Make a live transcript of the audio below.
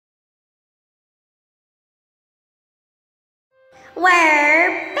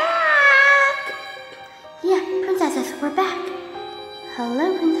We're back! Yeah, princesses, we're back.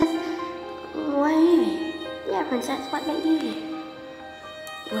 Hello, princess. What are you doing? Yeah, princess, what made you here?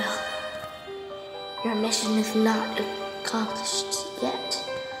 Well, your mission is not accomplished yet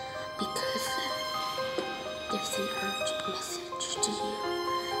because there's an urgent message to you.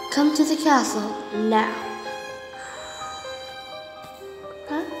 Come to the castle now.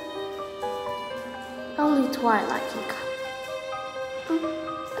 Huh? Only Twilight can come.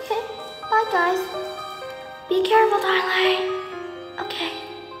 Okay, bye guys. Be careful, Twilight. Okay.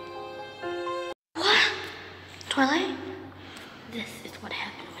 What? Twilight? This is what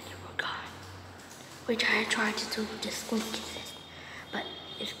happened when you were gone. Which I tried to do this weekend, but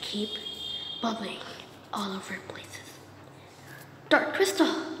it keep bubbling all over places. Dark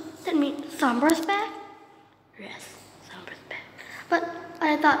Crystal, that means Sombra's back? Yes, Sombra's back. But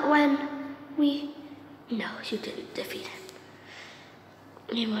I thought no, you didn't defeat him.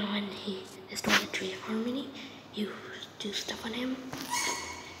 Even when he destroyed the Tree of Harmony, you do stuff on him.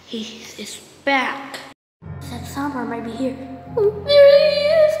 He is back. Said Sombra might be here. Oh, there he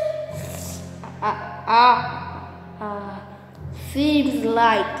is! Seems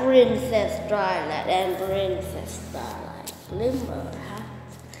like Princess Twilight and Princess Starlight Glimmer, huh?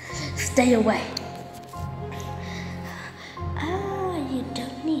 Stay away. You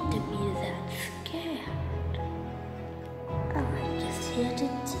don't need to be that scared. I'm just here to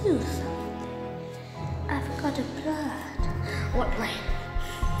do something. I've got a plan. What plan?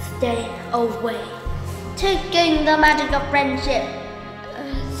 Stay away. Taking the magic of friendship.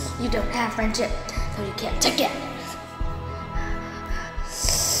 You don't have friendship, so you can't take it.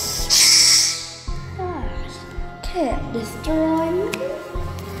 Can't destroy me.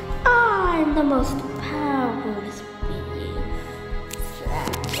 I'm the most powerful being.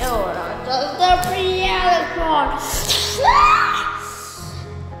 You're not just a free Alicorn.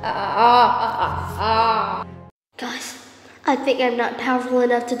 Guys, I think I'm not powerful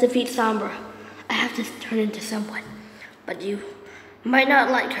enough to defeat Sombra. I have to turn into someone, but you might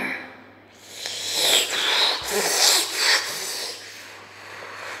not like her.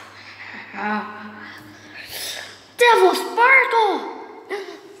 Devil Sparkle!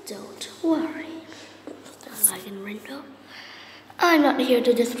 Don't worry, Starlight and Rainbow. I'm not here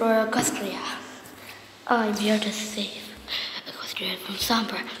to destroy Equestria. I'm here to save Equestria from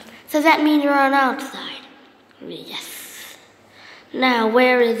Sombra. So that means you're on outside? Yes. Now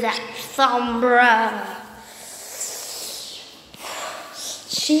where is that Sombra?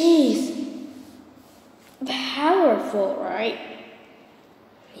 She's powerful, right?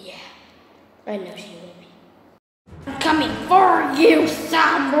 Yeah, I know she will be. I'm coming for you,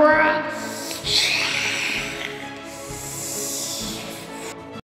 Sombra!